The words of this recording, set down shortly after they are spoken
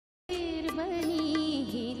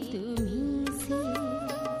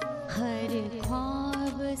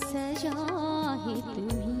सजा है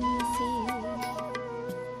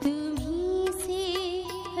तुम्हीं से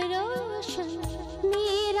रोशन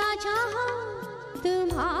मेरा जहां,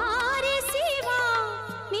 तुम्हारे सिवा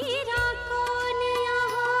मेरा कौन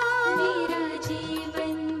यहाँ। मेरा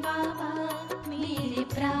जीवन बाबा मेरे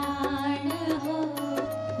प्राण हो,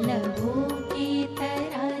 लबों के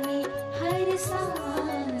तराने हर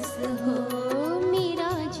सांस हो।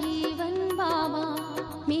 मेरा जीवन बाबा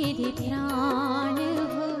मेरे प्राण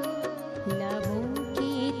हो, लबों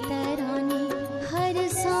के तराने हर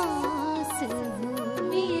सांस हो।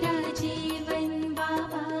 मेरा जीवन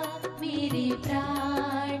बाबा मेरे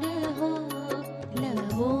प्राण हो,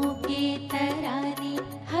 लबों के तराने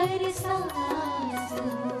हर सांस हो।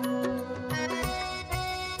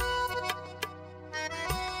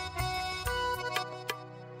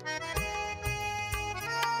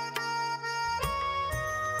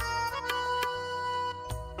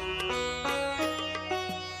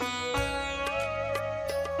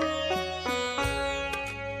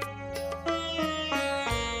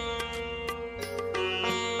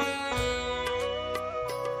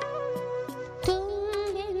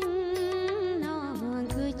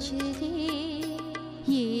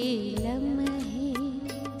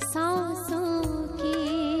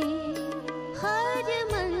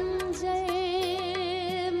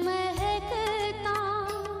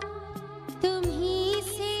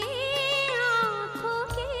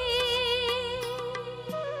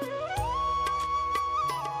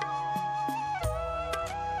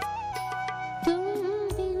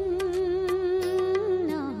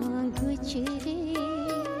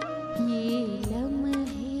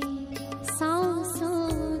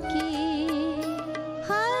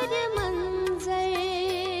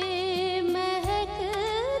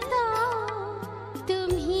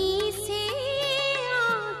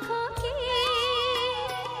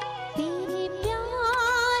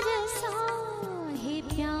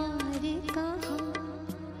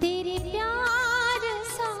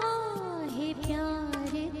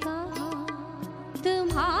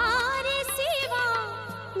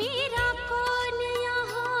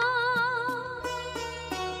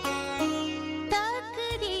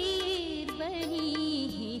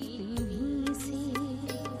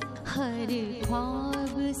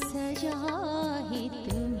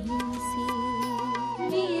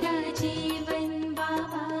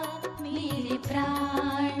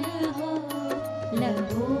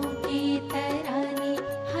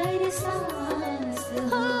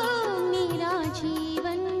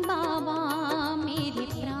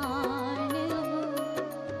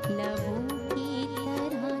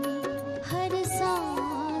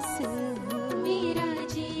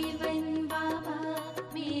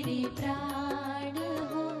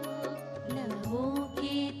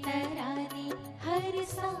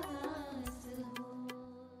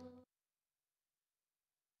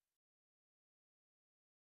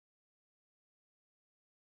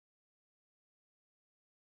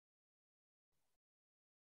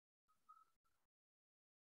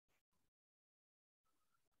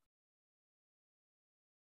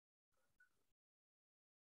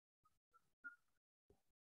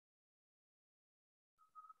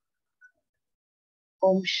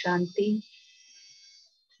 Om Shanti.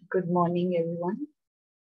 Good morning, everyone.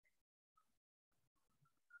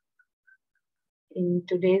 In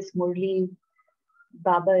today's Murli,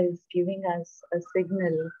 Baba is giving us a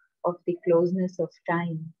signal of the closeness of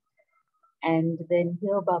time. And then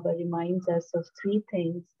here Baba reminds us of three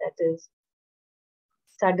things, that is,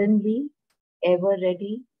 suddenly, ever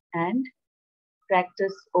ready, and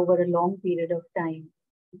practice over a long period of time.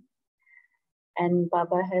 And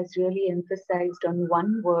Baba has really emphasized on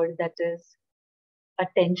one word, that is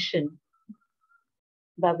attention.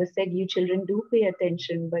 Baba said, you children do pay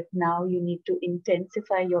attention, but now you need to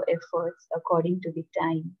intensify your efforts according to the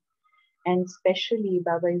time. And especially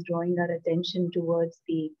Baba is drawing our attention towards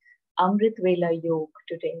the amrit vela yoga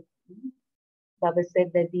today. Baba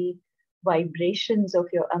said that the vibrations of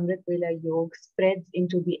your amrit vela yoga spreads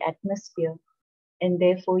into the atmosphere, and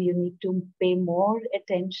therefore you need to pay more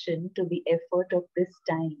attention to the effort of this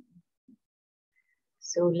time.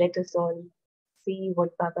 So let us all see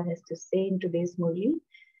what Baba has to say in today's Murli.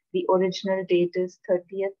 The original date is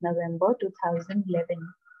 30th November 2011.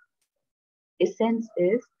 Essence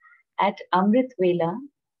is, at Amrit Vela,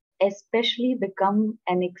 especially become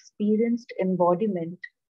an experienced embodiment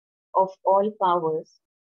of all powers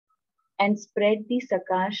and spread the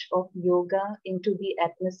Sakash of yoga into the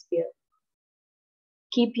atmosphere.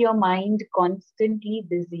 Keep your mind constantly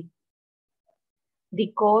busy.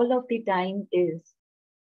 The call of the time is,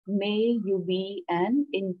 may you be an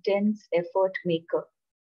intense effort maker.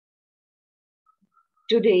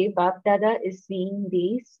 Today, Bap Dada is seeing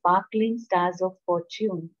the sparkling stars of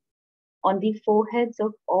fortune on the foreheads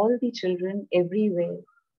of all the children everywhere.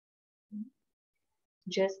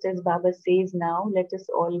 Just as Baba says now, let us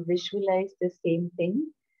all visualize the same thing,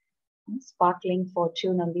 sparkling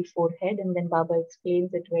fortune on the forehead, and then Baba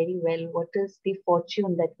explains it very well. What is the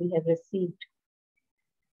fortune that we have received?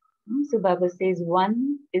 So Baba says,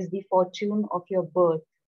 one is the fortune of your birth.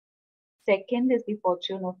 Second is the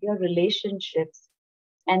fortune of your relationships.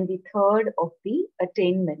 And the third of the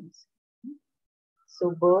attainments.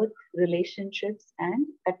 So birth, relationships, and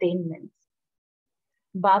attainments.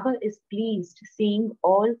 Baba is pleased seeing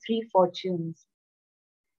all three fortunes.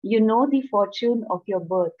 You know the fortune of your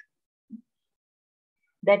birth,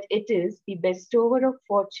 that it is the bestower of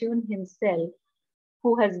fortune himself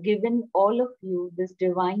who has given all of you this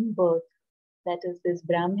divine birth, that is this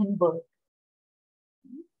Brahmin birth.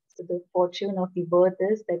 So the fortune of the birth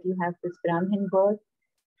is that you have this Brahmin birth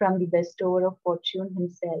from the bestower of fortune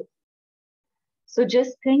himself. So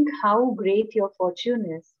just think how great your fortune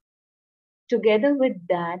is. Together with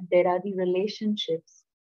that, there are the relationships.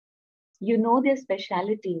 You know their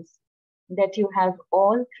specialities, that you have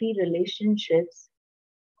all three relationships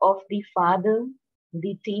of the Father,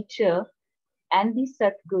 the Teacher, and the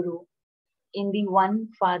Satguru in the one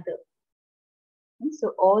Father. And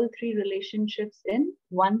so all three relationships in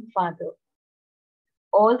one Father.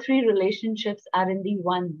 All three relationships are in the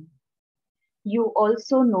one. You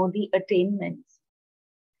also know the attainments.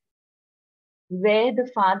 Where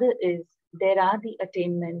the Father is, there are the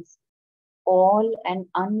attainments, all and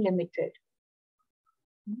unlimited.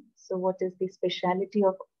 So what is the speciality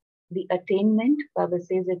of the attainment? Baba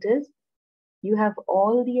says it is, you have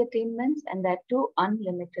all the attainments and that too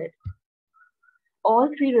unlimited. All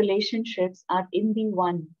three relationships are in the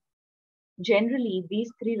one. Generally, these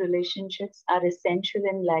three relationships are essential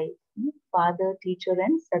in life, Father, Teacher,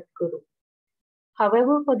 and Satguru.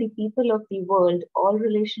 However, for the people of the world, all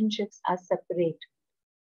relationships are separate,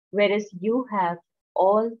 whereas you have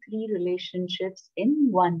all three relationships in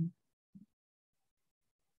one.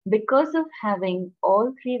 Because of having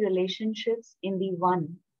all three relationships in the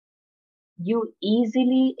one, you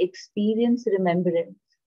easily experience remembrance.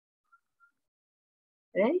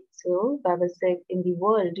 Right? So Baba said, in the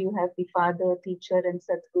world, you have the Father, Teacher, and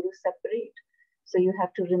Satguru separate. So you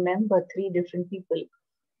have to remember three different people.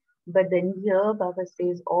 But then here, Baba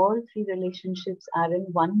says, all three relationships are in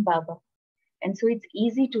one Baba. And so it's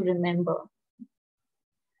easy to remember.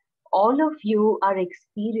 All of you are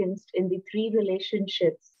experienced in the three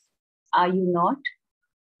relationships. Are you not?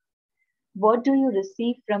 What do you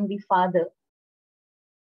receive from the Father?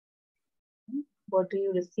 What do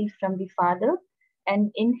you receive from the Father?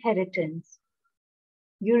 An inheritance.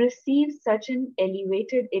 You receive such an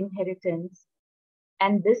elevated inheritance,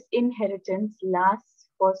 and this inheritance lasts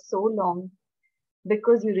for so long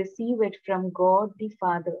because you receive it from God the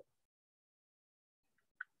Father.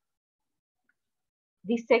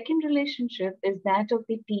 The second relationship is that of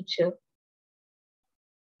the teacher.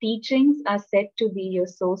 Teachings are said to be your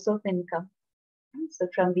source of income. So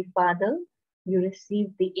from the Father, you receive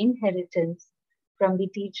the inheritance. From the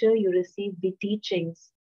teacher, you receive the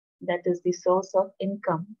teachings. That is the source of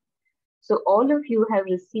income. So all of you have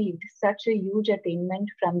received such a huge attainment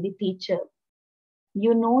from the teacher.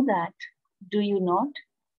 You know that, do you not?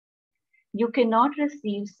 You cannot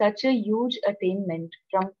receive such a huge attainment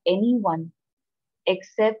from anyone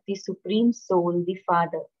except the Supreme Soul, the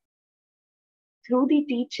Father. Through the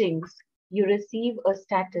teachings, you receive a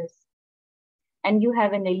status and you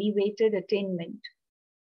have an elevated attainment.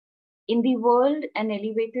 In the world, an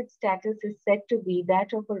elevated status is said to be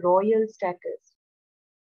that of a royal status.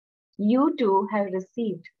 You too have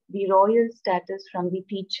received the royal status from the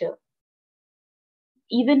teacher.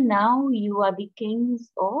 Even now, you are the kings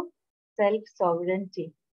of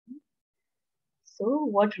self-sovereignty. So,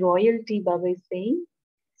 what royalty Baba is saying?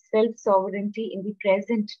 Self-sovereignty in the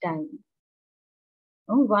present time.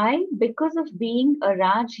 Oh, why? Because of being a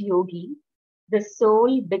Raj Yogi, the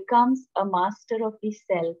soul becomes a master of the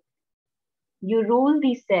self. You rule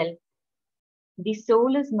the self. The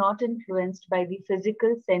soul is not influenced by the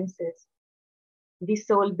physical senses. The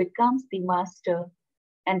soul becomes the master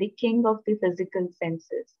and the king of the physical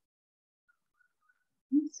senses.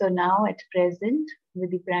 So now at present,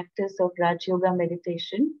 with the practice of Rajyoga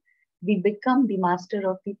Meditation, we become the master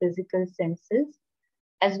of the physical senses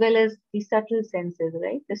as well as the subtle senses,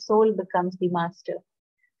 right? The soul becomes the master.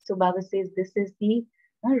 So Baba says this is the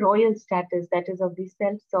royal status, that is of the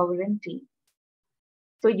self-sovereignty.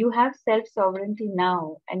 So you have self-sovereignty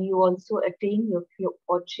now, and you also attain your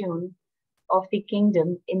fortune of the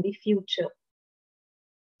kingdom in the future.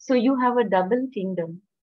 So you have a double kingdom.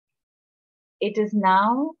 It is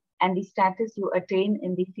now and the status you attain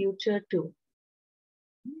in the future too.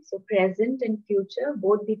 So present and future,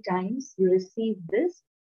 both the times you receive this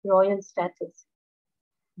royal status.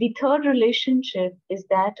 The third relationship is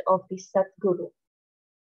that of the Satguru.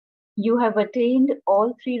 You have attained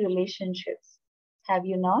all three relationships, have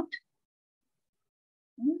you not?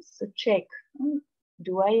 So check.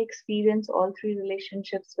 Do I experience all three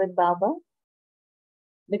relationships with Baba?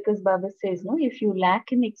 Because Baba says, no, if you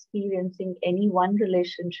lack in experiencing any one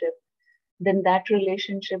relationship, then that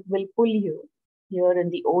relationship will pull you here in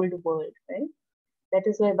the old world, right? That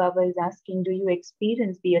is why Baba is asking, do you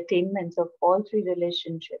experience the attainments of all three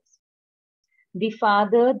relationships? The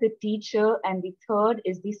father, the teacher, and the third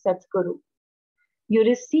is the Satguru. You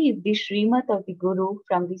receive the Srimat of the Guru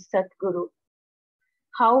from the Satguru.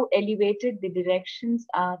 How elevated the directions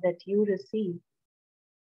are that you receive.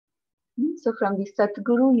 So from the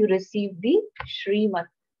Satguru, you receive the Srimat.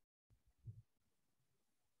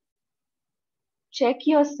 Check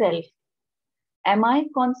yourself. Am I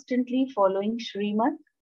constantly following Srimat?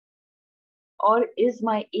 Or is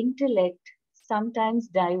my intellect sometimes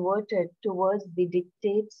diverted towards the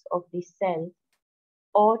dictates of the self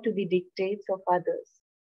or to the dictates of others?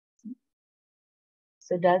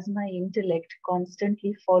 So does my intellect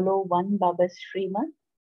constantly follow one Baba's Srimat?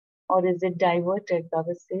 Or is it diverted?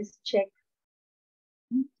 Baba says, check.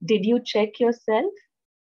 Did you check yourself?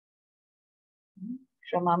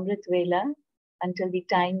 From amrit vela until the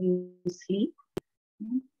time you sleep,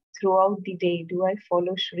 throughout the day, do I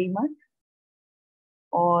follow Srimat?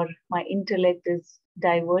 Or my intellect is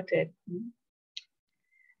diverted?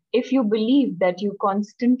 If you believe that you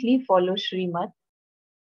constantly follow Srimat,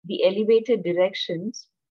 the elevated directions,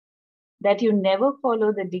 that you never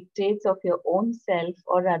follow the dictates of your own self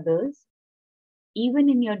or others, even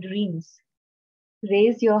in your dreams,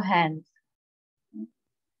 raise your hands.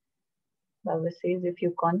 Baba says, if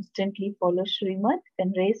you constantly follow Srimat,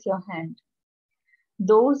 then raise your hand.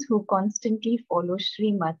 Those who constantly follow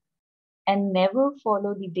Srimat and never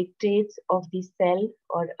follow the dictates of the self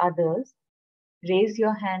or others, raise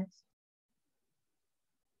your hands.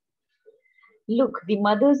 Look, the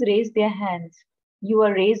mothers raise their hands. You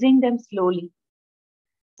are raising them slowly.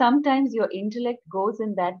 Sometimes your intellect goes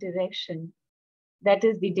in that direction. That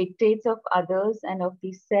is, the dictates of others and of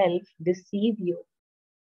the self deceive you.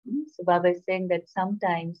 So Baba is saying that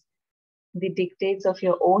sometimes the dictates of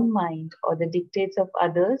your own mind or the dictates of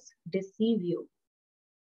others deceive you.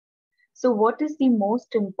 So what is the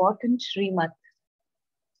most important Srimat?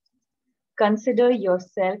 Consider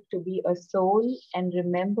yourself to be a soul and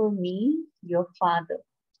remember me, your father.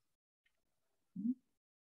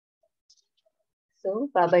 So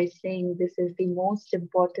Baba is saying this is the most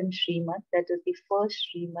important Srimat, that is the first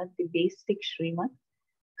Srimat, the basic Srimat.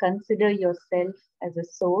 Consider yourself as a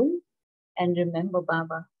soul and remember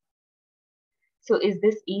Baba. So is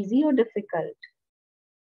this easy or difficult?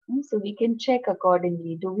 So we can check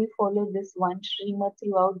accordingly. Do we follow this one Srimat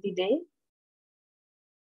throughout the day?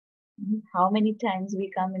 How many times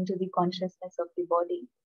we come into the consciousness of the body?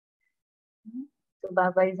 So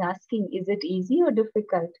Baba is asking, is it easy or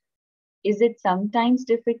difficult? Is it sometimes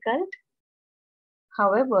difficult?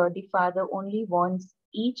 However, the Father only wants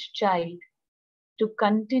each child to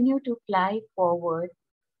continue to fly forward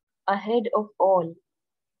ahead of all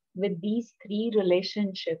with these three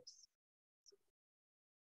relationships.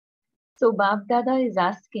 So Bab Dada is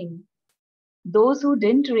asking, those who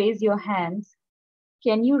didn't raise your hands,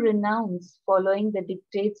 can you renounce following the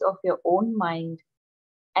dictates of your own mind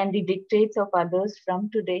and the dictates of others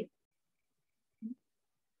from today?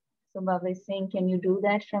 So Baba is saying, can you do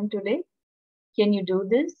that from today? Can you do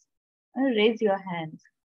this? Raise your hands.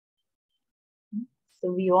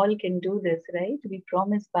 So we all can do this, right? We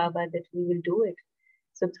promise Baba that we will do it.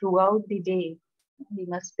 So throughout the day, we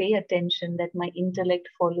must pay attention that my intellect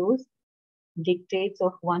follows dictates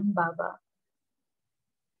of one Baba.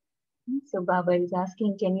 So Baba is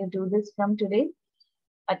asking, can you do this from today?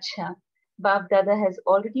 Acha, Bab Dada has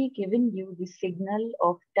already given you the signal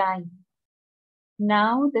of time.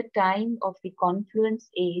 Now the time of the confluence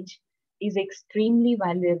age is extremely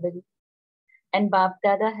valuable. And Bab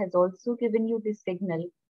Dada has also given you the signal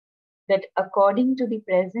that according to the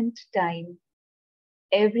present time,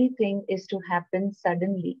 everything is to happen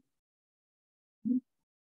suddenly.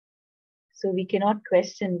 So we cannot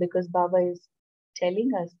question because Baba is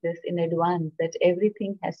telling us this in advance that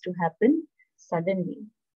everything has to happen suddenly.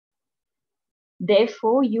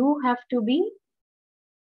 Therefore, you have to be,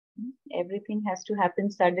 everything has to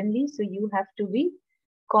happen suddenly, so you have to be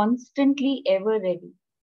constantly ever ready.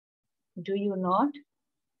 Do you not?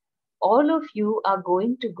 all of you are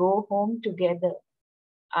going to go home together,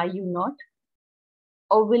 are you not?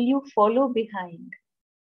 Or will you follow behind?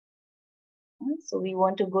 So we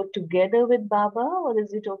want to go together with Baba, or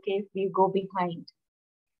is it okay if we go behind?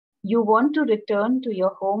 You want to return to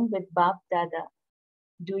your home with Bab Dada,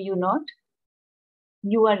 do you not?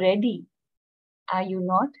 You are ready, are you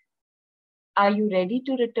not? Are you ready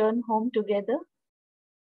to return home together?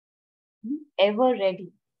 Ever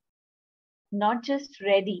ready. Not just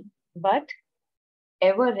ready, but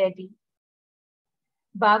ever ready.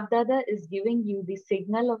 Bab Dada is giving you the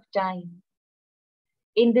signal of time.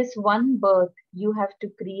 In this one birth, you have to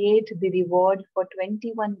create the reward for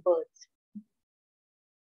 21 births.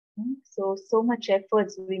 So much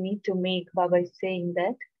efforts we need to make, Baba is saying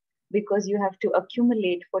that, because you have to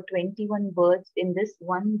accumulate for 21 births in this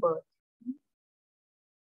one birth.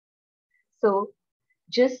 So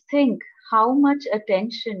just think how much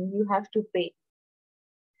attention you have to pay.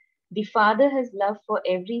 The Father has love for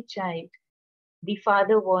every child. The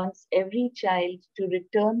Father wants every child to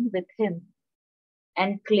return with Him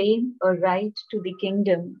and claim a right to the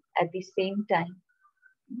kingdom at the same time.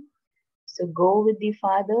 So go with the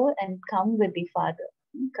Father and come with the Father.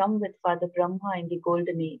 Come with Father Brahma in the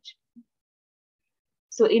golden age.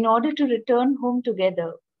 So in order to return home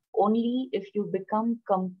together, only if you become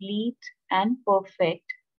complete and perfect,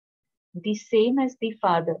 the same as the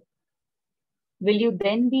Father, will you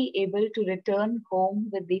then be able to return home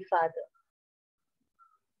with the Father.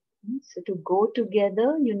 So to go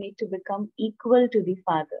together, you need to become equal to the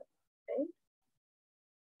Father. Right?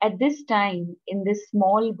 At this time, in this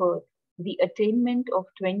small birth, the attainment of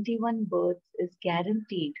 21 births is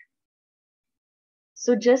guaranteed.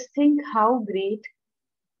 So just think how great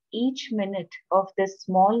each minute of this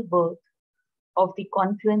small birth of the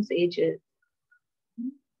confluence age is.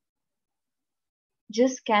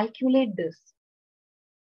 Just calculate this.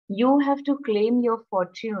 You have to claim your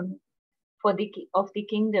fortune of the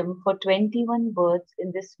kingdom for 21 births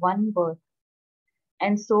in this one birth.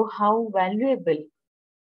 And so how valuable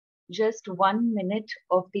just 1 minute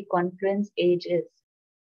of the confluence age is.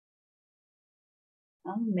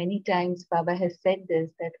 Many times Baba has said this,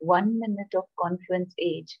 that 1 minute of confluence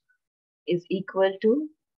age is equal to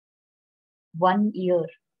 1 year.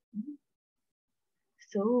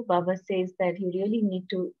 So Baba says that you really need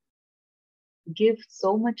to give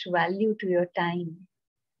so much value to your time.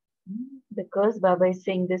 Because Baba is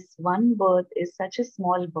saying this one birth is such a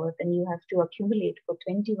small birth and you have to accumulate for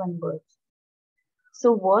 21 births.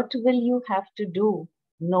 So what will you have to do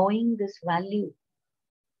knowing this value?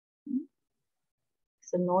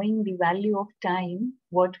 So knowing the value of time,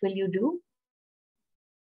 what will you do?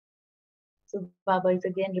 So Baba is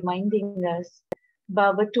again reminding us,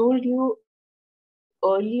 Baba told you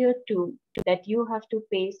earlier too that you have to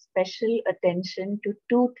pay special attention to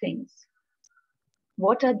two things.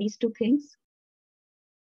 What are these two things?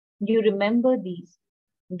 You remember these,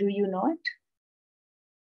 do you not?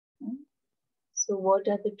 So what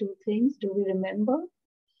are the two things? Do we remember?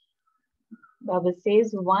 Baba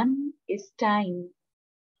says one is time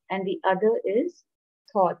and the other is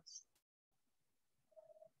thoughts.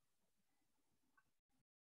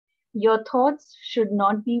 Your thoughts should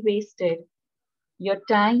not be wasted. Your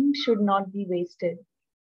time should not be wasted.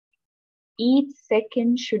 Each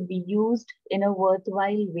second should be used in a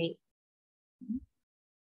worthwhile way.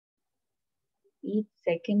 Each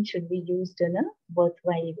second should be used in a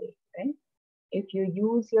worthwhile way, right? If you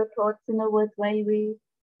use your thoughts in a worthwhile way,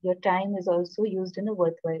 your time is also used in a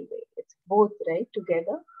worthwhile way. It's both, right,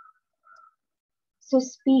 together. So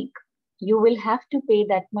speak. You will have to pay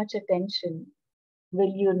that much attention.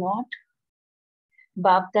 Will you not?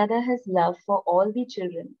 Bab Dada has love for all the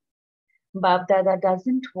children. Bab Dada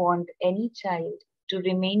doesn't want any child to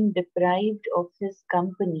remain deprived of his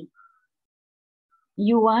company.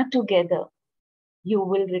 You are together. You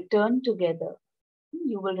will return together.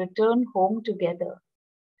 You will return home together.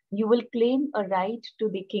 You will claim a right to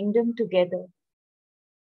the kingdom together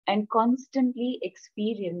and constantly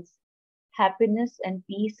experience happiness and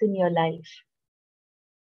peace in your life.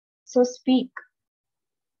 So speak.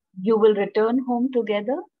 You will return home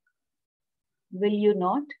together? Will you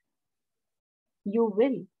not? You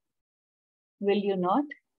will. Will you not?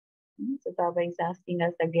 So Baba is asking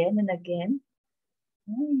us again and again,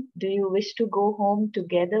 do you wish to go home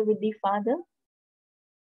together with the Father?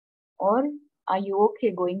 Or are you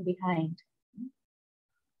okay going behind?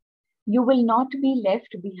 You will not be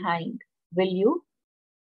left behind, will you?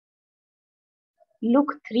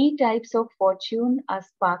 Look, 3 types of fortune are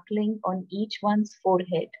sparkling on each one's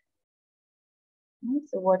forehead.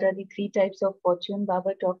 So what are the 3 types of fortune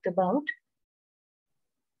Baba talked about?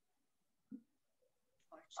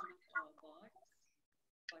 fortune of birth,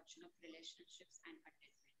 fortune of relationships and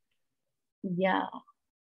attainment. Yeah,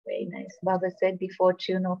 very nice. Baba said the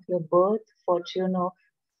fortune of your birth, fortune of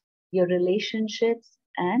your relationships,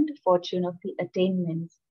 and fortune of the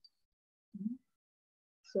attainments.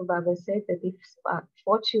 So Baba said that if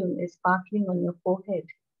fortune is sparkling on your forehead,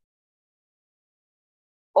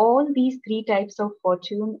 all these three types of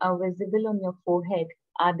fortune are visible on your forehead,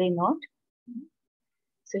 are they not?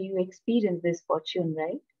 So you experience this fortune,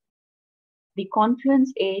 right? The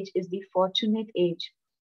confluence age is the fortunate age.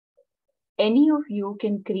 Any of you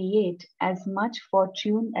can create as much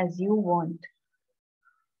fortune as you want.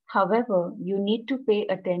 However, you need to pay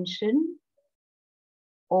attention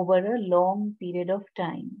over a long period of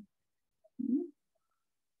time.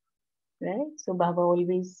 Right? So Baba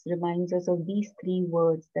always reminds us of these three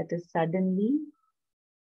words, that is suddenly,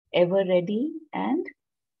 ever ready, and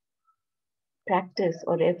practice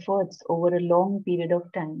or efforts over a long period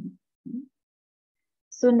of time.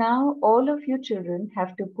 So now all of you children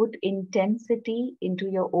have to put intensity into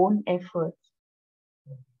your own efforts.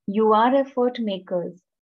 You are effort makers.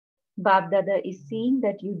 Bab Dada is seeing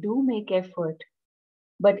that you do make effort,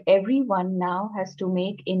 but everyone now has to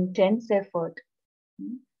make intense effort.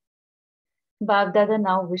 Bab Dada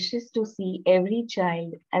now wishes to see every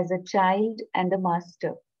child as a child and a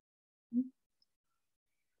master.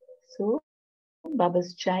 So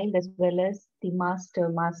Baba's child as well as the master.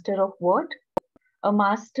 Master of what? A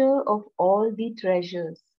master of all the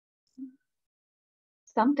treasures.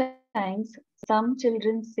 Sometimes some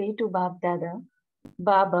children say to Bab Dada,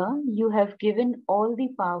 Baba, you have given all the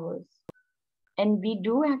powers, and we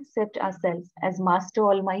do accept ourselves as Master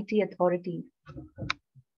Almighty Authority.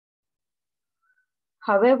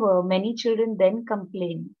 However, many children then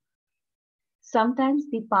complain. Sometimes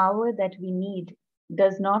the power that we need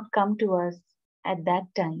does not come to us at that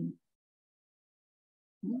time.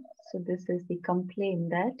 So this is the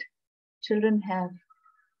complaint that children have.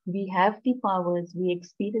 We have the powers, we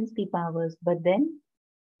experience the powers, but then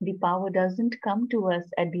the power doesn't come to us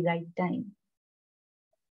at the right time.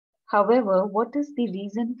 However, what is the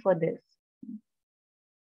reason for this?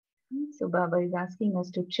 So Baba is asking us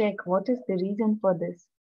to check what is the reason for this.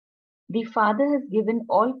 The Father has given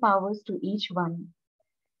all powers to each one.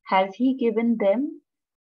 Has He given them,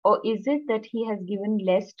 or is it that He has given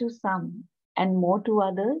less to some and more to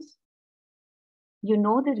others? You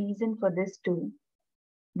know the reason for this too,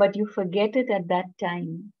 but you forget it at that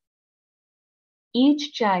time.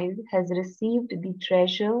 Each child has received the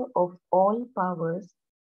treasure of all powers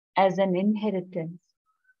as an inheritance.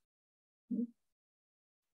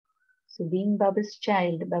 So being Baba's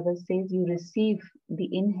child, Baba says you receive the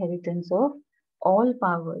inheritance of all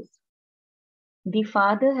powers. The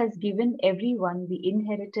Father has given everyone the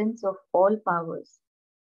inheritance of all powers.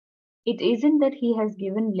 It isn't that He has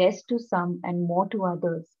given less to some and more to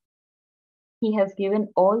others. He has given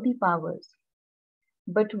all the powers.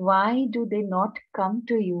 But why do they not come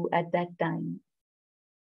to you at that time?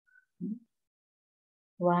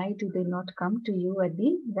 Why do they not come to you at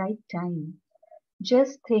the right time?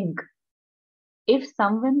 Just think, if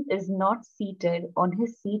someone is not seated on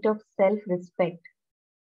his seat of self-respect,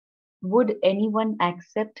 would anyone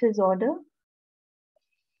accept his order?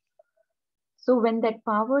 So when that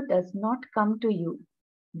power does not come to you,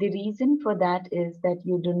 the reason for that is that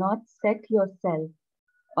you do not set yourself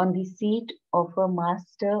on the seat of a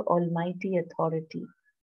Master Almighty Authority.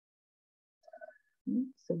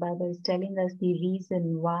 So Baba is telling us the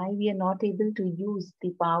reason why we are not able to use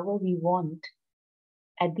the power we want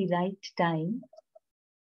at the right time,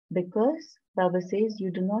 because Baba says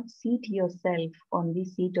you do not seat yourself on the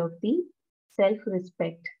seat of the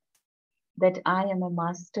self-respect that I am a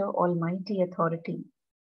Master Almighty Authority.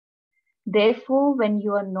 Therefore, when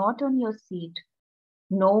you are not on your seat,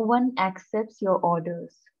 no one accepts your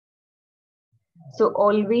orders. So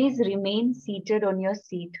always remain seated on your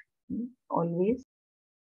seat. Always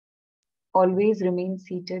remain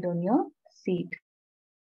seated on your seat.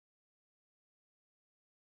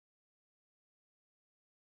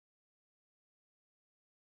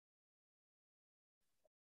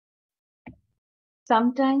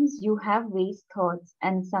 Sometimes you have waste thoughts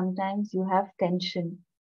and sometimes you have tension.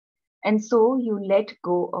 And so you let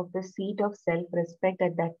go of the seat of self-respect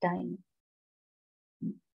at that time.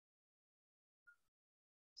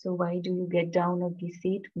 So why do you get down of the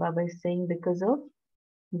seat? Baba is saying because of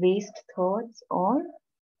waste thoughts, or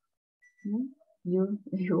you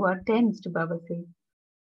are tensed, Baba says.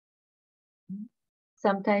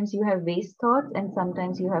 Sometimes you have waste thoughts and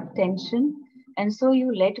sometimes you have tension. And so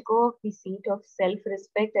you let go of the seat of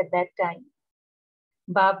self-respect at that time.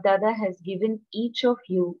 Bab Dada has given each of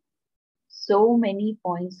you so many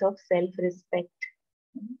points of self-respect.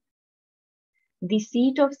 The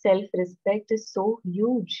seat of self-respect is so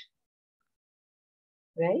huge,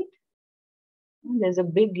 right? There's a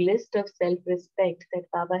big list of self-respect that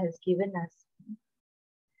Baba has given us.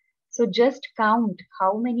 So just count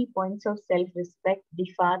how many points of self-respect the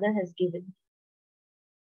Father has given.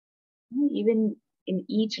 Even in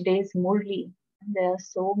each day's Murli, there are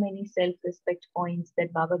so many self-respect points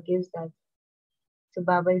that Baba gives us. So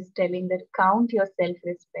Baba is telling that count your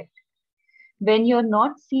self-respect. When you're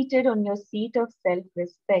not seated on your seat of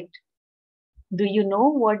self-respect, do you know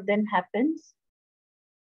what then happens?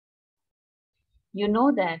 You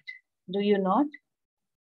know that, do you not?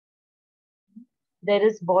 There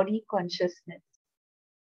is body consciousness.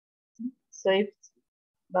 So if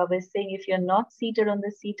Baba is saying if you're not seated on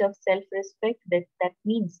the seat of self-respect, that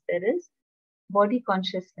means there is body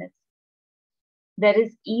consciousness. There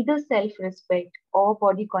is either self-respect or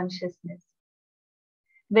body consciousness.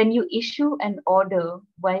 When you issue an order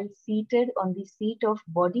while seated on the seat of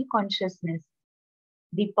body consciousness,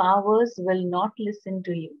 the powers will not listen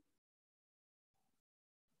to you.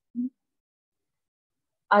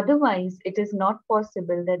 Otherwise, it is not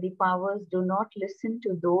possible that the powers do not listen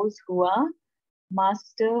to those who are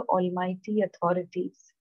master almighty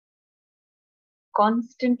authorities.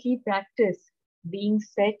 Constantly practice being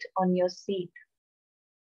set on your seat.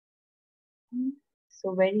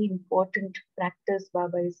 So very important practice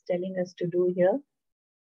Baba is telling us to do here.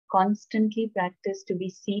 Constantly practice to be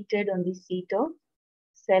seated on the seat of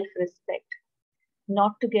self-respect.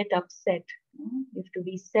 Not to get upset. You have to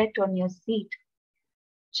be set on your seat.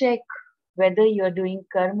 Check whether you are doing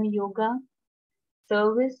karma yoga,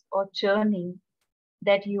 service or churning,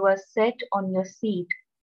 that you are set on your seat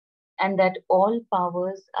and that all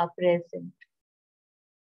powers are present.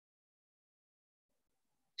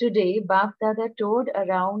 Today, Bap Dada toured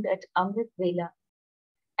around at Amrit Vela,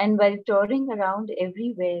 and while touring around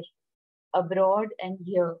everywhere, abroad and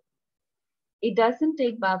here, it doesn't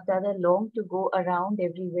take Bap Dada long to go around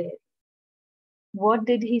everywhere. What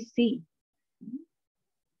did he see?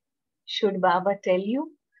 Should Baba tell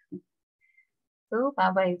you? So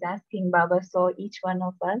Baba is asking, Baba saw each one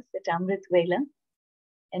of us at Amrit Vela,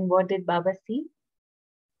 and what did Baba see?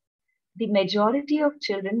 The majority of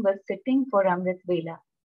children were sitting for Amrit Vela,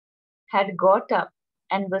 had got up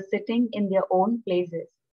and were sitting in their own places.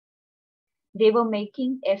 They were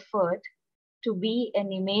making effort to be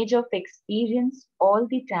an image of experience all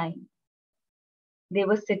the time. They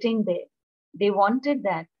were sitting there. They wanted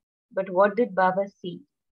that. But what did Baba see?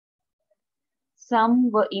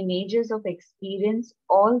 Some were images of experience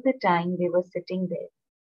all the time they were sitting there.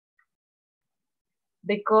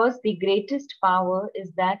 Because the greatest power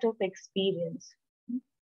is that of experience.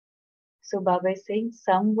 So Baba is saying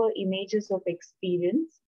some were images of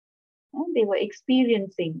experience. They were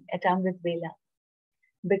experiencing at Amrit Vela.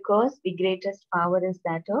 Because the greatest power is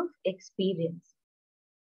that of experience.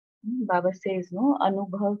 Baba says, no,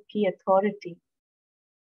 Anubhav ki authority.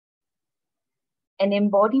 An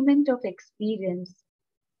embodiment of experience,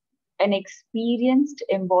 an experienced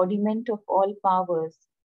embodiment of all powers,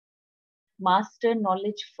 master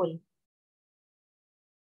knowledgeful,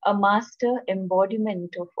 a master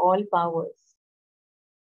embodiment of all powers.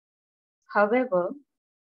 However,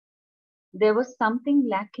 there was something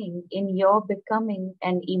lacking in your becoming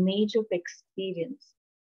an image of experience.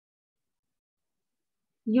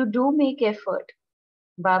 You do make effort.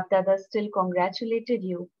 Bap Dada still congratulated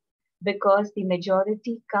you because the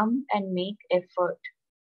majority come and make effort.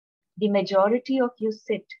 The majority of you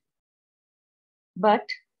sit. But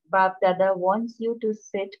Bap Dada wants you to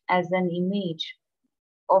sit as an image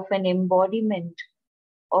of an embodiment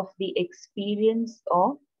of the experience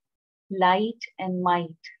of light and might.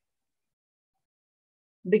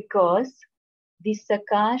 Because the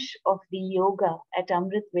Sakash of the yoga at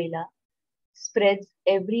Amrit Vela spreads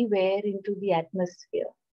everywhere into the atmosphere.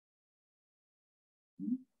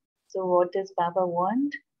 So what does Baba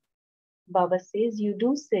want? Baba says, you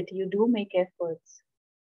do sit, you do make efforts.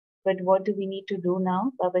 But what do we need to do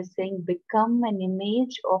now? Baba is saying, become an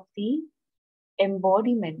image of the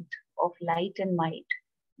embodiment of light and might.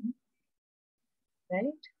 Right?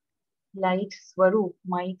 Light Swarup,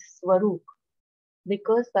 might Swarup.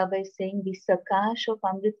 Because Baba is saying the Sakash of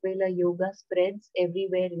Amrit Vela Yoga spreads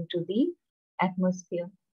everywhere into the atmosphere.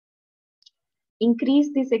 Increase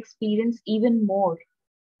this experience even more.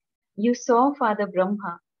 You saw Father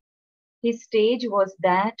Brahma. His stage was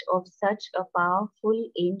that of such a powerful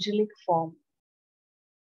angelic form.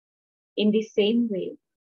 In the same way,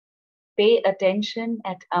 pay attention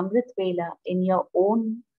at Amrit Vela in your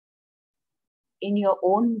own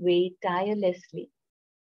way tirelessly.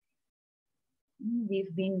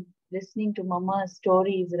 We've been listening to Mama's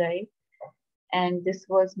stories, right? And this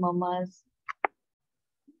was Mama's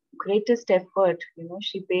greatest effort.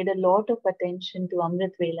 She paid a lot of attention to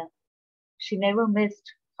Amrit Vela. She never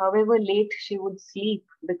missed, however late she would sleep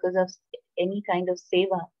because of any kind of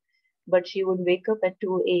seva, but she would wake up at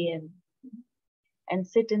 2 a.m. and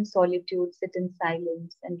sit in solitude, sit in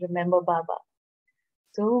silence, and remember Baba.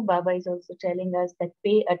 So, Baba is also telling us that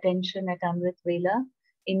pay attention at Amrit Vela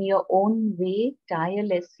in your own way,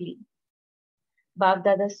 tirelessly. Bab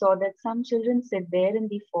Dada saw that some children sit there in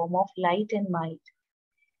the form of light and might.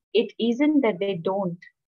 It isn't that they don't,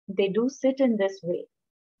 they do sit in this way.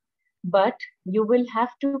 But you will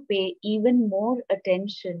have to pay even more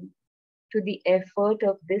attention to the effort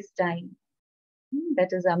of this time. That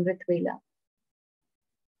is Amrit Vela.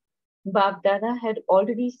 Bab Dada had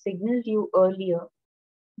already signaled you earlier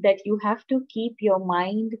that you have to keep your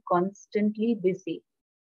mind constantly busy.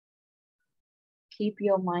 Keep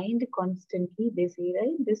your mind constantly busy,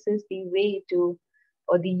 right? This is the way to,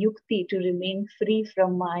 or the yukti to remain free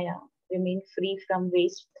from Maya, remain free from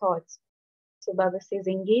waste thoughts. So Baba says,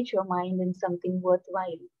 engage your mind in something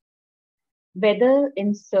worthwhile. Whether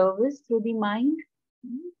in service through the mind,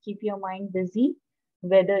 keep your mind busy,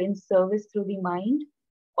 whether in service through the mind,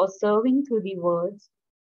 or serving through the words,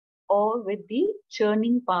 or with the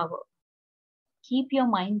churning power. Keep your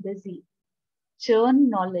mind busy. Churn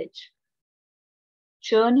knowledge.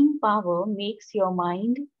 Churning power makes your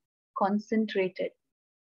mind concentrated.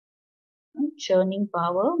 Churning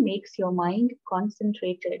power makes your mind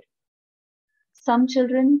concentrated. Some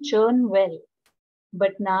children churn well,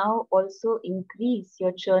 but now also increase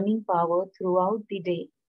your churning power throughout the day.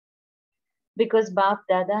 Because Bap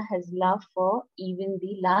Dada has love for even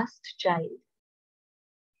the last child.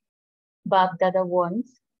 Bap Dada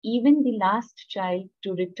wants even the last child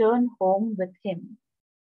to return home with him.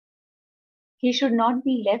 He should not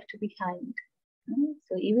be left behind.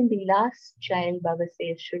 So even the last child, Baba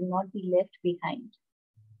says, should not be left behind.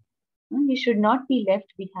 He should not be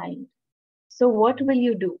left behind. So what will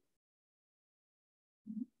you do?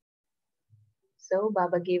 So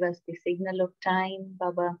Baba gave us the signal of time.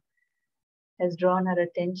 Baba has drawn our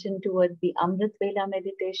attention towards the Amrit Vela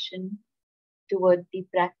meditation, towards the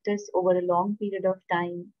practice over a long period of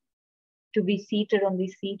time, to be seated on the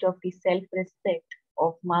seat of the self-respect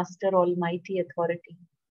of Master Almighty Authority.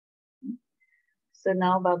 So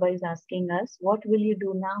now Baba is asking us, what will you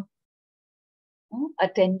do now?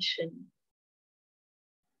 Attention.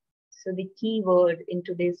 So the key word in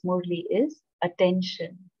today's Murli is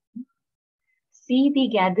attention. See the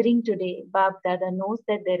gathering today. Bab Dada knows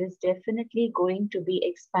that there is definitely going to be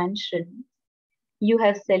expansion. You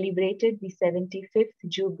have celebrated the 75th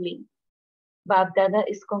Jubilee. Bab Dada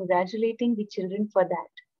is congratulating the children for that.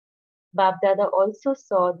 Bab Dada also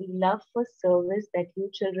saw the love for service that you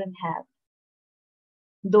children have.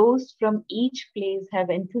 Those from each place have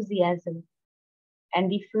enthusiasm,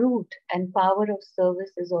 and the fruit and power of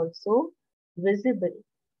service is also visible.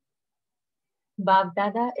 Bab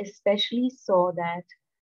Dada especially saw that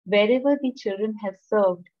wherever the children have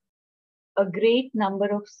served, a great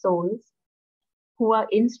number of souls who are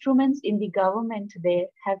instruments in the government there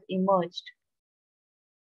have emerged.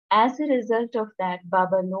 As a result of that,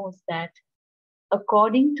 Baba knows that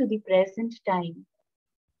according to the present time,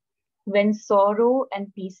 when sorrow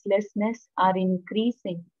and peacelessness are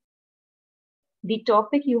increasing, the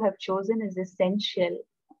topic you have chosen is essential.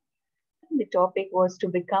 The topic was to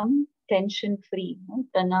become tension-free,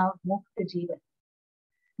 tanav mukta jivan.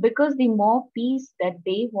 Because the more peace that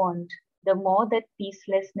they want, the more that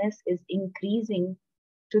peacelessness is increasing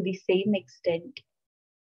to the same extent.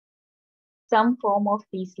 Some form of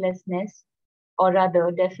peacelessness or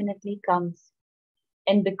other definitely comes.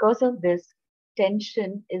 And because of this,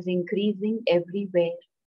 tension is increasing everywhere.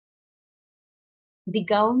 The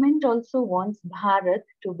government also wants Bharat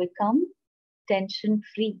to become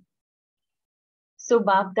tension-free. So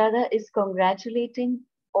Bap Dada is congratulating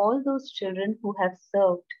all those children who have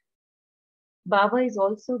served. Baba is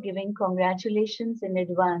also giving congratulations in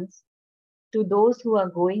advance to those who are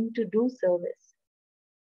going to do service.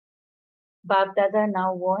 Bap Dada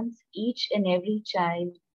now wants each and every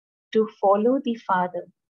child to follow the Father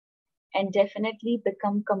and definitely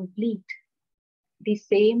become complete, the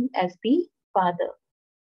same as the Father.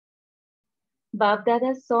 Bap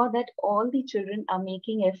Dada saw that all the children are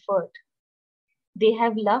making effort. They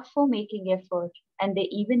have love for making effort, and they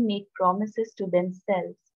even make promises to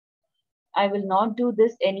themselves. I will not do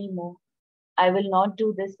this anymore. I will not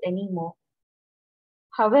do this anymore.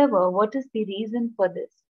 However, what is the reason for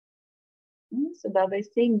this? So Baba is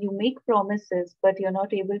saying you make promises, but you're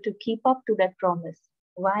not able to keep up to that promise.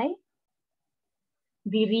 Why?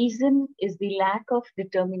 The reason is the lack of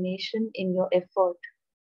determination in your effort.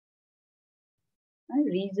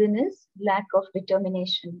 Reason is lack of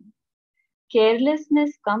determination.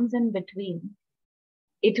 Carelessness comes in between.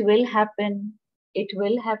 It will happen, it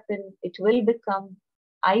will happen, it will become,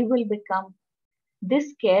 I will become.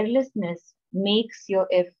 This carelessness makes your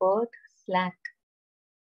effort slack.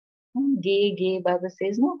 Ge, Baba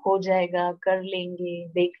says, no, ho jayega, kar lenge,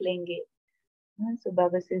 dekh lenge. So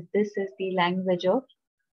Baba says, this is the language of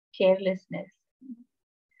carelessness.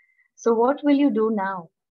 So what will you do now?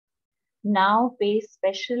 Now pay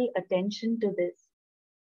special attention to this.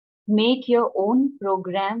 Make your own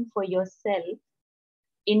program for yourself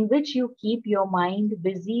in which you keep your mind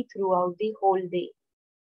busy throughout the whole day.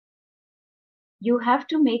 You have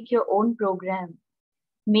to make your own program.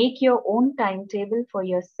 Make your own timetable for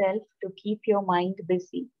yourself to keep your mind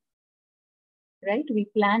busy. Right? We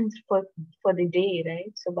plan for the day,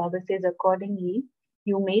 right? So Baba says accordingly,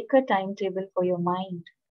 you make a timetable for your mind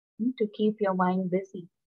to keep your mind busy.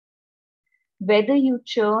 Whether you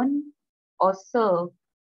churn or serve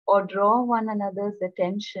or draw one another's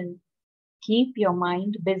attention, keep your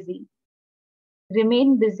mind busy.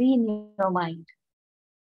 Remain busy in your mind.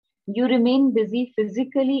 You remain busy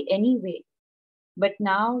physically anyway, but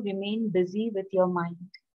now remain busy with your mind.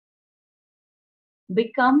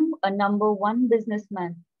 Become a number one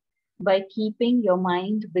businessman by keeping your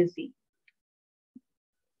mind busy.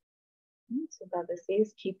 So Baba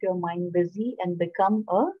says, keep your mind busy and become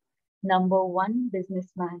a number one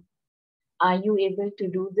businessman. Are you able to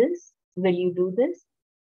do this? Will you do this?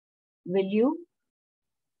 Will you?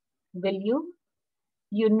 Will you?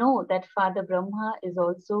 You know that Father Brahma is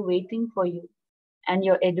also waiting for you, and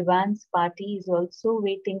your advance party is also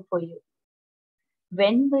waiting for you.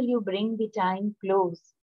 When will you bring the time close?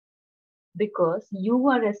 Because you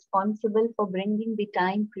are responsible for bringing the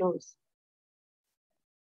time close.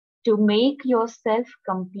 To make yourself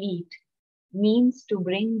complete means to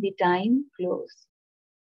bring the time close.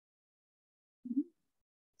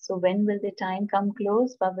 So when will the time come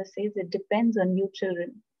close? Baba says it depends on you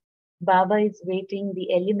children. Baba is waiting,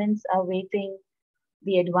 the elements are waiting,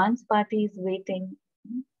 the advance party is waiting.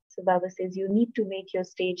 So Baba says you need to make your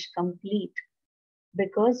stage complete,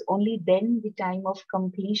 because only then the time of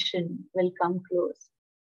completion will come close.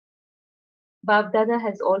 Bab Dada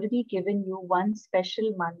has already given you one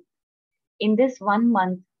special month. In this 1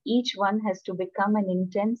 month, each one has to become an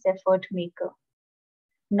intense effort maker.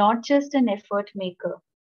 Not just an effort maker,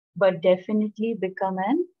 but definitely become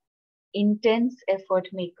an intense effort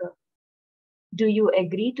maker. Do you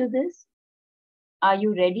agree to this? Are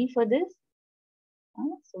you ready for this?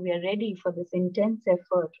 So we are ready for this intense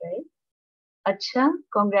effort, right? Acha,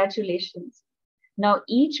 congratulations. Now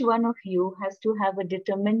each one of you has to have a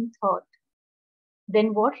determined thought.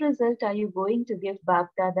 Then what result are you going to give Bab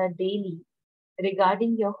Dada daily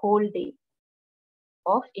regarding your whole day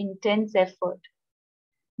of intense effort?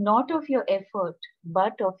 Not of your effort,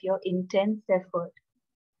 but of your intense effort.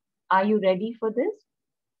 Are you ready for this?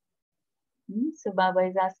 So Baba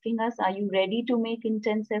is asking us, are you ready to make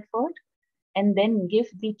intense effort? And then give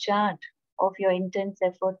the chart of your intense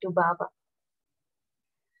effort to Baba.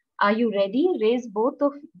 Are you ready? Raise both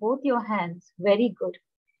your hands. Very good.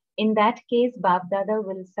 In that case, Bab Dada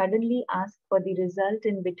will suddenly ask for the result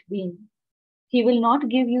in between. He will not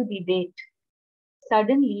give you the date.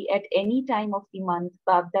 Suddenly, at any time of the month,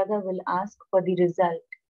 Bab Dada will ask for the result.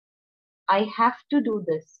 I have to do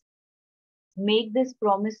this. Make this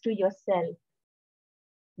promise to yourself.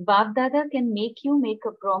 Bab Dada can make you make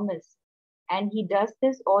a promise, and he does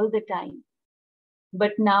this all the time.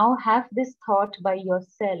 But now have this thought by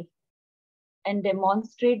yourself and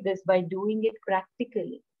demonstrate this by doing it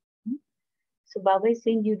practically. So Baba is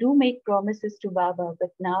saying you do make promises to Baba,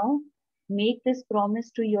 but now make this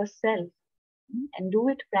promise to yourself and do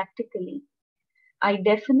it practically. I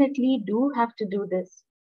definitely do have to do this.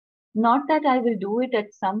 Not that I will do it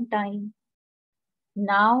at some time.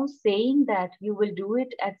 Now saying that you will do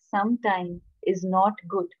it at some time is not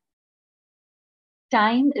good.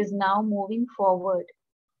 Time is now moving forward.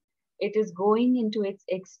 It is going into its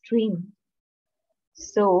extreme.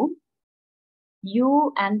 So,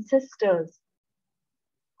 you ancestors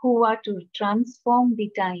who are to transform the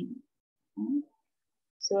time.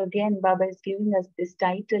 So again, Baba is giving us this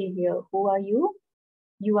title here. Who are you?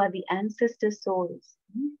 You are the ancestor souls,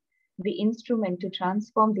 the instrument to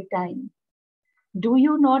transform the time. Do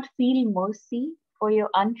you not feel mercy for your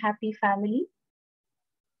unhappy family?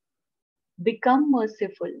 Become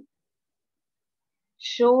merciful.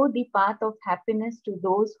 Show the path of happiness to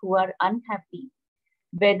those who are unhappy,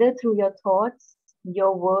 whether through your thoughts,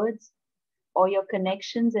 your words, or your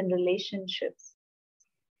connections and relationships.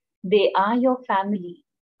 They are your family,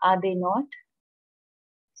 are they not?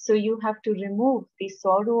 So you have to remove the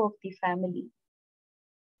sorrow of the family.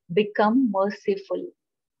 Become merciful.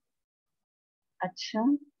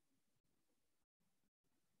 Acha.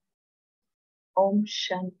 Om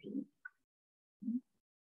Shanti.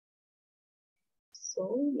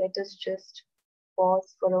 So let us just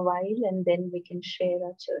pause for a while and then we can share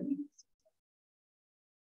our churnings.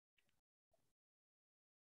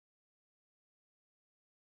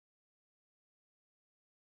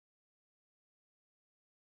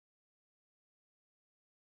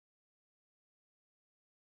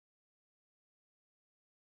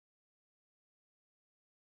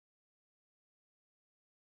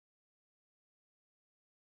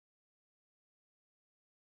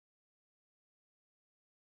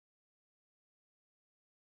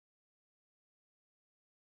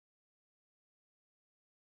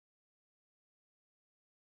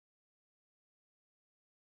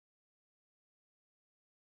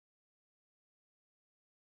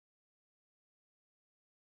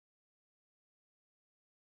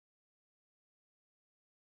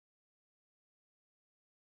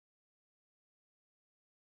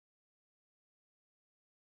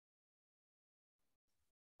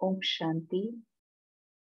 Om Shanti.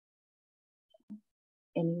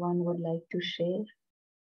 Anyone would like to share?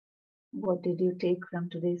 What did you take from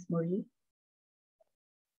today's Murli?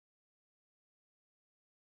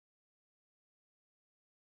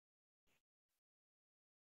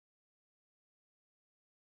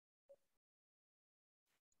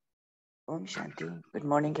 Om Shanti. Good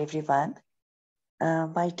morning, everyone.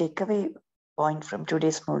 My takeaway point from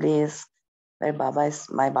today's Murli is where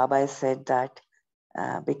my Baba has said that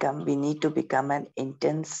we need to become an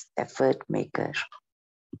intense effort maker.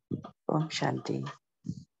 Om Shanti.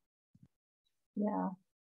 Yeah.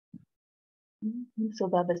 So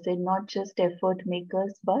Baba said not just effort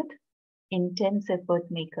makers, but intense effort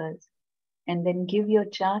makers. And then give your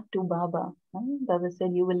chart to Baba. Baba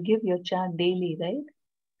said you will give your chart daily, right?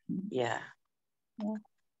 Yeah. Yeah.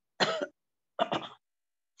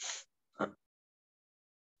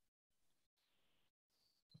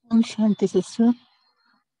 Om Shanti, sister.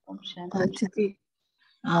 Om Shanti.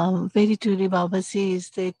 Very truly, Baba says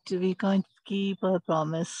that we can't keep our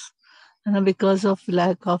promise because of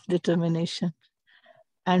lack of determination.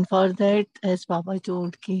 And for that, as Baba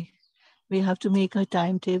told, we have to make a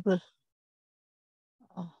timetable.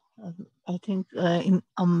 I think in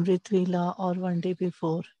Amrit Vela or one day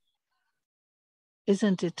before.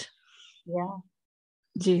 Isn't it? Yeah.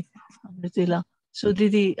 Ji, Amrit Vela. So,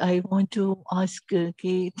 Didi, I want to ask,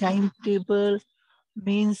 timetable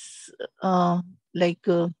means like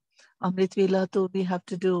Amrit Vela, to we have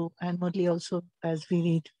to do, and Murli also as we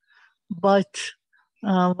read. But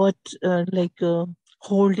what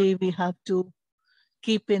whole day we have to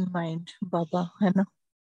keep in mind, Baba, you know?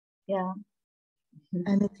 Yeah.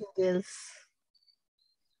 Anything else?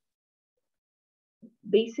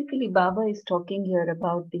 Basically, Baba is talking here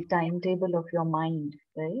about the timetable of your mind,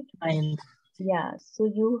 right? Mind. Yeah. So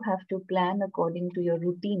you have to plan according to your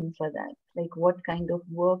routine for that. Like what kind of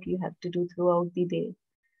work you have to do throughout the day.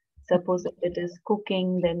 Suppose if it is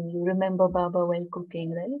cooking, then you remember Baba while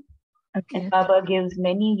cooking, right? Okay. And Baba gives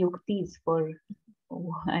many yuktis for,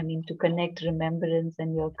 to connect remembrance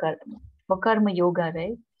and your karma yoga,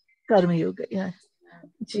 right? Karma Yoga, yeah.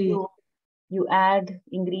 So you add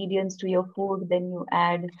ingredients to your food, then you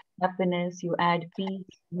add happiness, you add peace,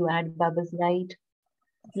 you add Baba's light.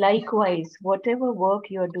 Likewise, whatever work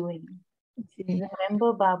you're doing,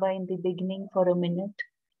 remember Baba in the beginning for a minute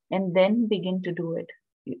and then begin to do it.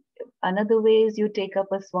 Another way is you take up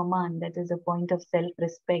a swaman, that is a point of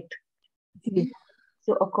self-respect.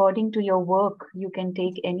 So according to your work, you can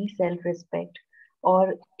take any self-respect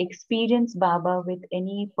or experience Baba with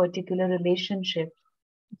any particular relationship.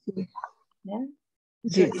 Yeah.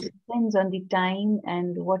 So it depends on the time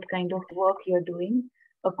and what kind of work you're doing.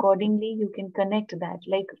 Accordingly, you can connect that.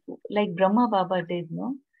 Like Brahma Baba did,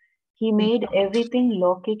 no? He made everything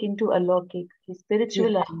Lokik into Alaukik. He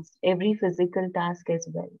spiritualized every physical task as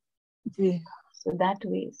well. So that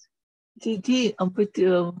ways. I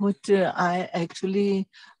actually,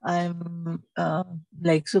 I'm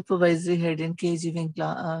like supervisory head in KG Wing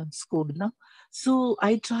school. No? So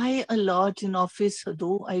I try a lot in office,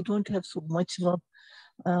 though I don't have so much work.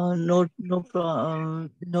 No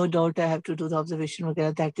doubt I have to do the observation.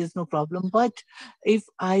 That is no problem. But if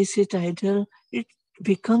I sit idle, it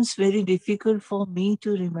becomes very difficult for me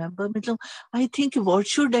to remember. I think, what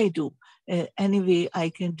should I do? Anyway, I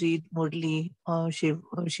can read Murli or Shiv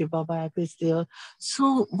Baba app is there.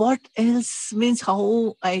 So what else means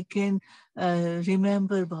how I can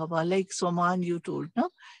remember Baba? Like Soman you told, no?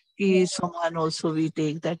 Ki Saman also we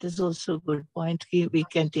take. That is also a good point. Ki we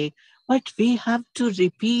can take. But we have to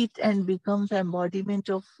repeat and become the embodiment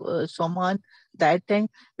of Saman that time,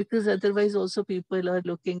 because otherwise also people are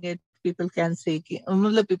looking at, people can say, ki,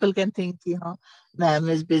 people can think, ki, ma'am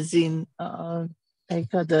is busy in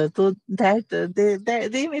like other. So that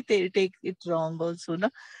they may take it wrong also. Na?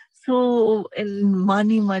 So in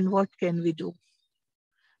money, man, what can we do?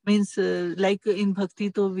 Means like in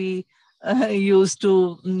bhakti to we used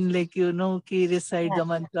to like ki recite the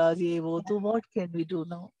mantras ye wo, so what can we do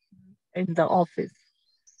now in the office?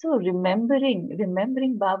 So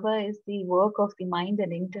remembering Baba is the work of the mind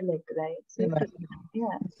and intellect, right? So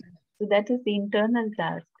yeah, so that is the internal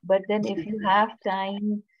task. But then if you have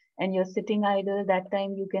time and you're sitting idle, that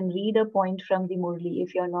time you can read a point from the Murli.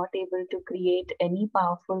 If you're not able to create any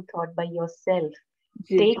powerful thought by yourself,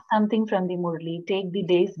 take something from the Murli, take the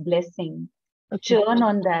day's blessing, churn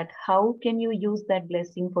on that. How can you use that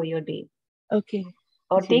blessing for your day? Okay.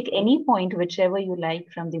 Or take any point, whichever you like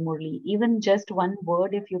from the Murli, even just one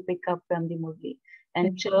word if you pick up from the Murli,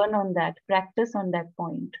 and churn on that, practice on that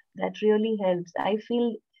point. That really helps. I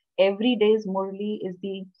feel every day's Murli is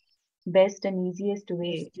the best and easiest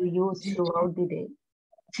way to use throughout the day.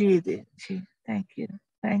 Thank you.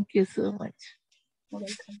 Thank you so much. You're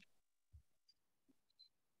welcome.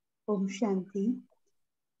 Om Shanti.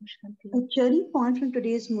 A turning point from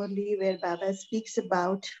today's Murli, where Baba speaks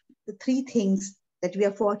about the three things that we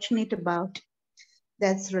are fortunate about.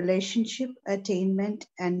 That's relationship, attainment,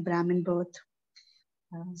 and Brahmin birth.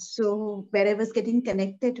 So where I was getting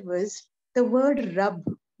connected was the word Rab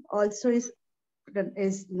also is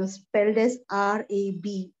spelled as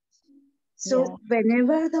R-A-B. So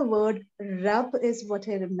whenever the word Rab is what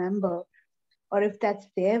I remember, or if that's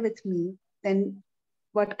there with me, then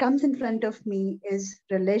what comes in front of me is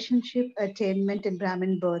relationship, attainment, and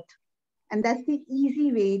Brahmin birth. And that's the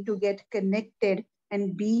easy way to get connected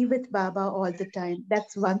and be with Baba all the time.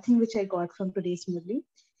 That's one thing which I got from today's Murli.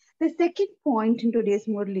 The second point in today's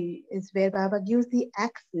Murli is where Baba gives the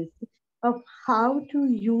access of how to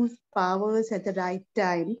use powers at the right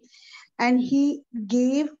time. And he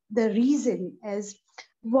gave the reason as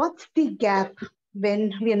what's the gap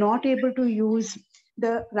when we are not able to use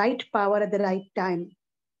the right power at the right time.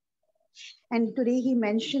 And today he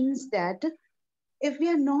mentions that if we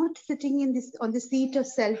are not sitting on the seat of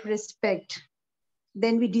self-respect,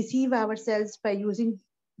 then we deceive ourselves by using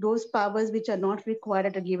those powers which are not required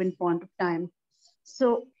at a given point of time.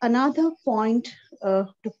 So another point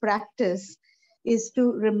to practice is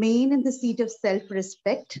to remain in the seat of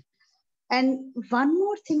self-respect. And one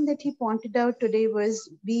more thing that he pointed out today was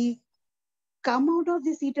we come out of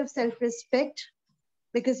the seat of self-respect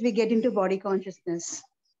because we get into body consciousness.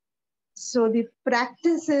 So the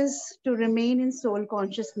practice is to remain in soul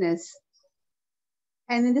consciousness.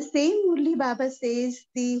 And in the same Murli, Baba says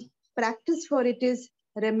the practice for it is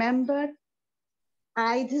remember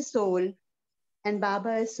I the soul and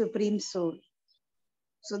Baba is supreme soul.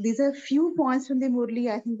 So these are few points from the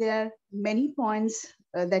Murli. I think there are many points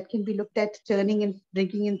that can be looked at turning and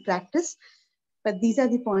bringing in practice. But these are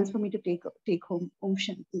the points for me to take home. Om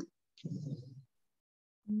Shanti.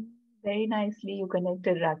 Very nicely you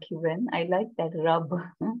connected, Rakhiben. I like that Rab.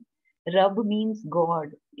 Rab means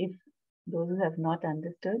God. If those who have not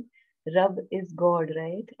understood, Rab is God,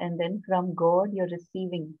 right? And then from God you're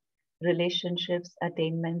receiving relationships,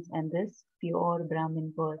 attainments, and this pure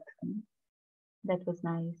Brahmin birth. That was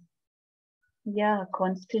nice. Yeah,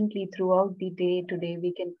 constantly throughout the day today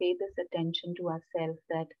we can pay this attention to ourselves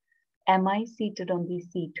that am I seated on the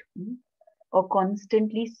seat? Or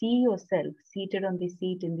constantly see yourself seated on the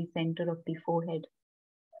seat in the center of the forehead.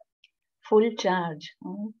 Full charge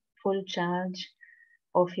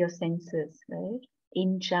of your senses, right?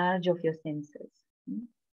 In charge of your senses.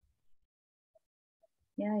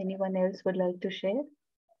 Yeah, anyone else would like to share?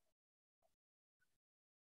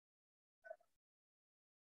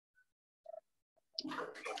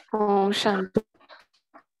 Om Shanti.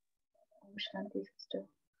 Om Shanti, sister.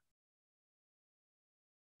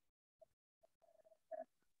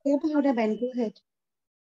 Yeah, Ben, go ahead.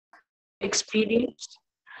 Experience.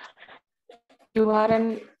 You are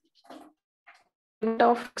an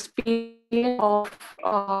of experience of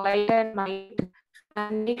light and mind,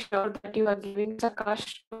 and make sure that you are giving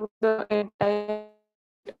Sakash to the entire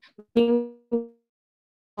being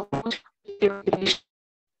of Om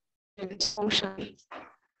Shanti.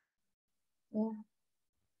 Yeah.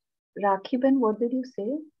 Rakhiben, what did you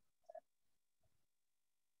say?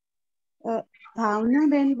 Bhavna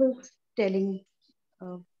Ben was telling.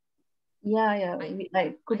 Yeah.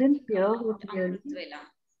 I couldn't hear it clearly. Vela.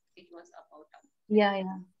 It was about Yeah.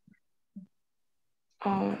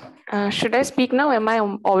 Should I speak now? Am I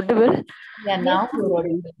audible? Yeah, now you're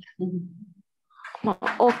audible.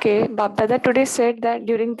 Okay, Baba today said that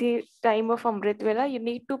during the time of Amrit Vela, you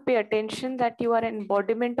need to pay attention that you are an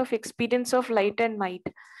embodiment of experience of light and might.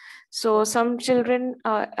 So some children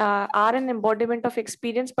are an embodiment of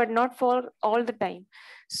experience, but not for all the time.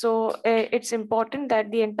 So it's important that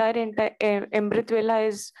the entire Amrit Vela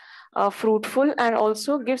is fruitful and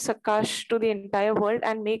also give Sakash to the entire world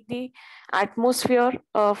and make the atmosphere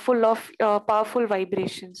full of powerful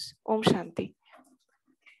vibrations. Om Shanti.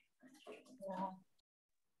 Yeah.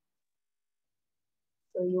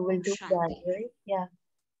 So you will Om do Shanti. that, right? Yeah.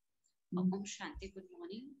 Om Shanti, good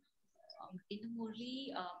morning. In the Murli,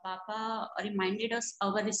 Baba reminded us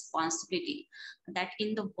our responsibility that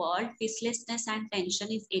in the world, peacelessness and tension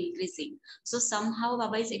is increasing. So somehow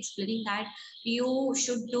Baba is explaining that you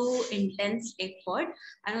should do intense effort.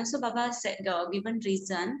 And also Baba said, given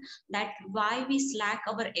reason that why we slack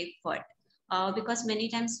our effort. Because many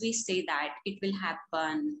times we say that it will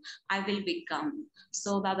happen, I will become.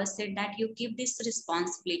 So Baba said that you keep this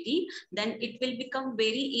responsibility, then it will become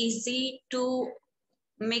very easy to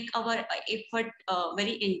make our effort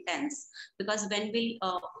very intense, because when we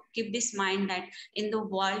keep this mind that in the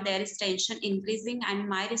world there is tension increasing and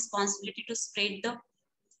my responsibility to spread the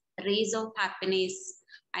rays of happiness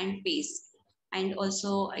and peace. And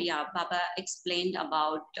also, yeah, Baba explained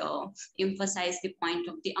about, emphasize the point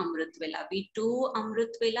of the Amrit Vela. We do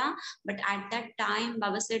Amrit Vela, but at that time,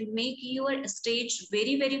 Baba said, make your stage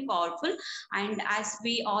very, very powerful. And as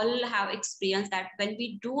we all have experienced that when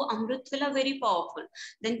we do Amrit Vela very powerful,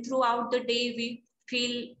 then throughout the day, we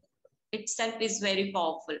feel itself is very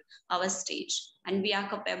powerful, our stage. And we are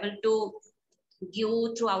capable to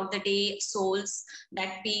give throughout the day souls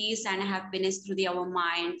that peace and happiness through our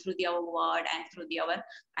mind, through our word, and through our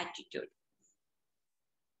attitude.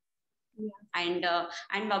 Yeah.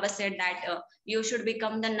 And Baba said that you should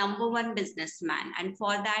become the #1 businessman, and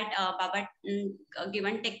for that Baba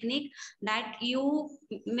given technique that you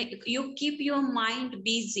keep your mind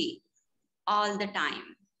busy all the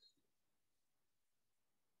time.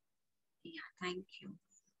 Yeah, thank you.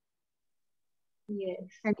 Yes.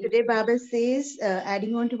 And today Baba says,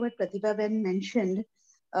 adding on to what Pratibha Ben mentioned,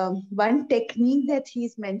 one technique that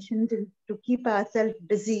he's mentioned to keep ourselves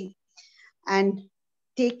busy and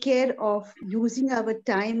take care of using our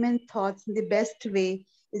time and thoughts in the best way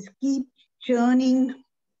is keep churning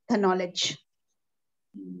the knowledge.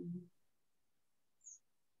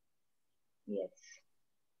 Yes.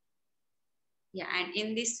 Yeah, and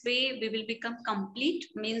in this way we will become complete,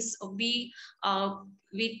 means we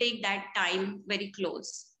take that time very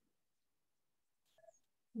close.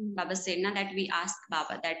 Baba said na, that we ask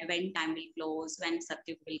Baba that when time will close, when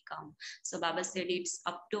Satyug will come. So Baba said it's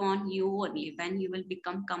up to on you only. When you will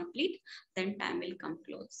become complete, then time will come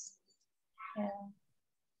close. Yeah.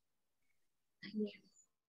 Thank you.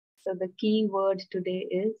 So the key word today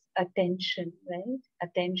is attention, right?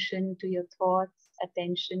 Attention to your thoughts,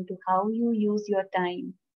 attention to how you use your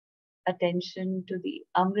time, attention to the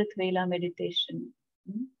Amrit Vela meditation.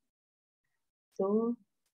 So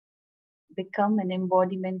become an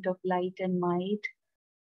embodiment of light and might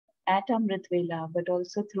at Amrit Vela, but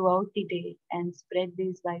also throughout the day, and spread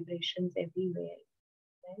these vibrations everywhere,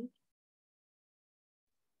 right?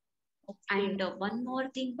 Okay. And one more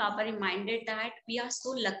thing, Baba reminded that we are so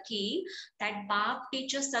lucky that Bab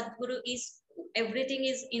teacher Sadguru is everything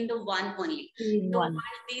is in the one only. In one.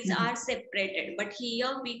 These are separated, but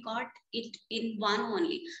here we got it in one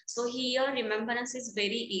only. So here remembrance is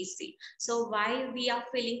very easy. So why we are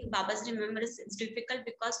feeling Baba's remembrance is difficult,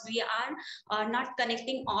 because we are not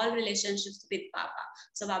connecting all relationships with Baba.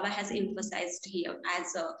 So Baba has emphasized here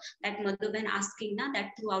as that Madhuban asking na,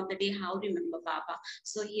 that throughout the day how remember Baba.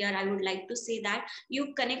 So here I would like to say that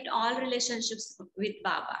you connect all relationships with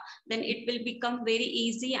Baba, then it will become very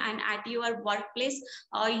easy, and at your workplace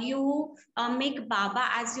you make Baba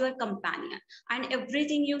as your companion, and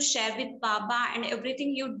everything you share with Baba and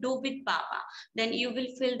everything you do with Baba, then you will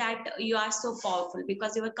feel that you are so powerful,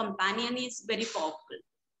 because your companion is very powerful.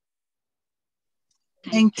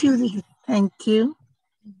 Thank you. Thank you.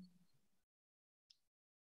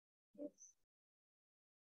 Yes.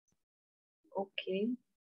 Okay.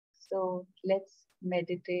 So let's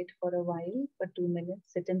meditate for a while, for 2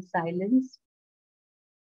 minutes, sit in silence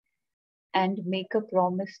and make a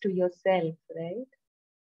promise to yourself, right?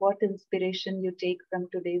 What inspiration you take from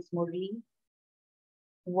today's Murli?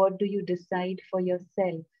 What do you decide for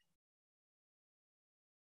yourself?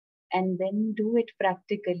 And then do it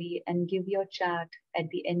practically and give your chart at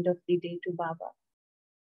the end of the day to Baba.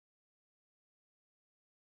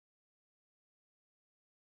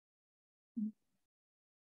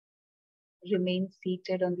 remain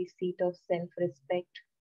seated on the seat of self-respect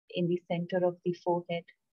in the center of the forehead.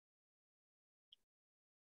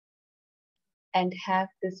 And have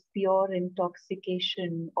this pure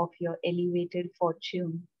intoxication of your elevated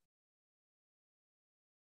fortune.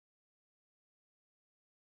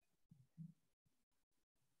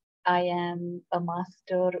 I am a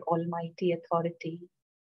master almighty authority,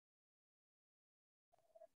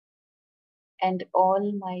 and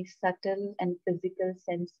all my subtle and physical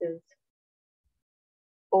senses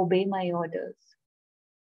obey my orders.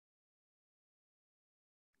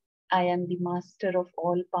 I am the master of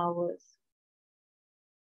all powers.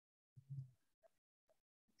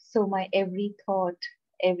 So my every thought,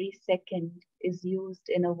 every second is used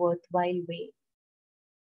in a worthwhile way.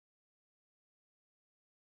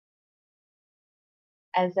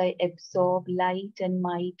 As I absorb light and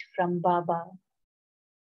might from Baba,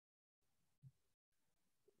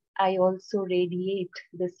 I also radiate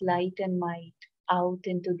this light and might out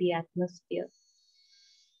into the atmosphere.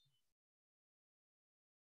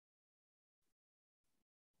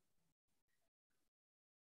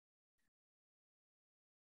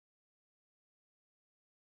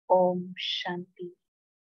 Om Shanti.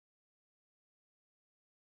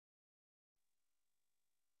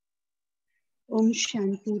 Om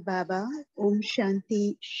Shanti Baba, Om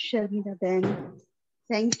Shanti Sharmila Ben.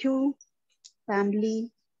 Thank you,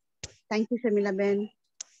 family. Thank you, Sharmila Ben.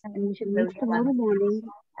 And we shall meet tomorrow morning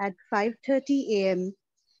at 5:30 a.m.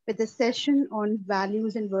 with a session on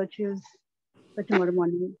values and virtues for tomorrow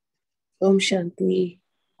morning. Om Shanti.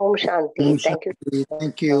 Om Shanti. Thank you.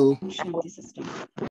 Thank you. Shanti, sister.